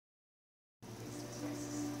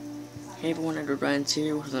Hey everyone, Edward Ryan's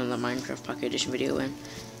here with another Minecraft Pocket Edition video, and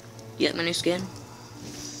you like my new skin?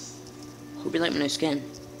 Hope you like my new skin.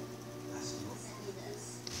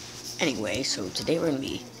 Anyway, so today we're gonna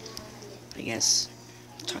be, I guess,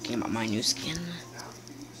 talking about my new skin.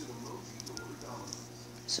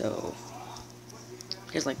 So,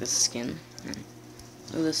 you guys like this skin? Look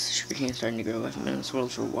at this sugar cane starting to grow. I haven't been in this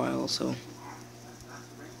world for a while, so of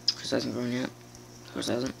course it hasn't grown yet. Of course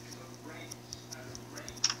it hasn't.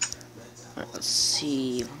 Alright, let's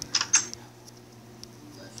see.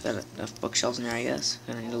 Got enough bookshelves in there, I guess.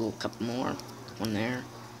 Gonna need a little couple more. One there,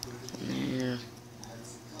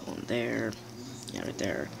 one there, yeah, right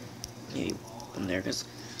there. Maybe one there, because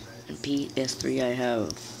in PS3 I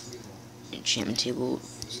have enchantment table.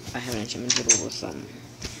 I have an enchantment table with stuff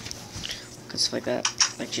like that,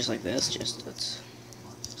 like just like this. Just that's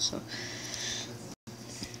so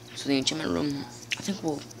the enchantment room. I think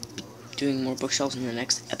we'll be doing more bookshelves in the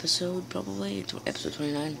next episode, probably episode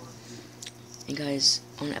 29. And guys,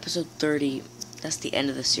 on episode 30, that's the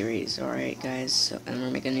end of the series. Alright guys, so, and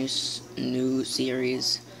we're making a new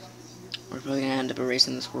series. We're probably gonna end up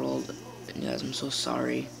erasing this world. And guys, I'm so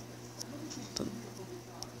sorry, but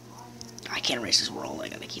I can't erase this world. I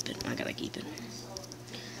gotta keep it.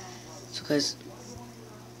 So guys,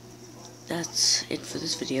 that's it for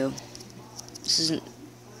this video. This isn't,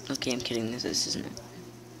 okay, I'm kidding, this isn't it.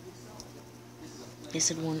 Yes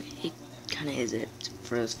everyone, it kinda is it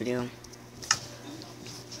for this video.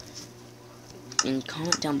 And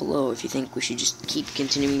comment down below if you think we should just keep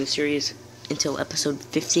continuing the series until episode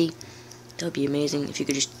 50. That would be amazing if you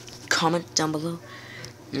could just comment down below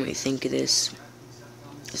what you think of this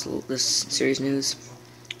series news.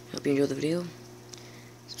 I hope you enjoyed the video.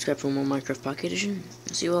 Subscribe for more Minecraft Pocket Edition.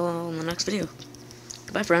 I'll see you all in the next video.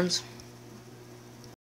 Goodbye, friends.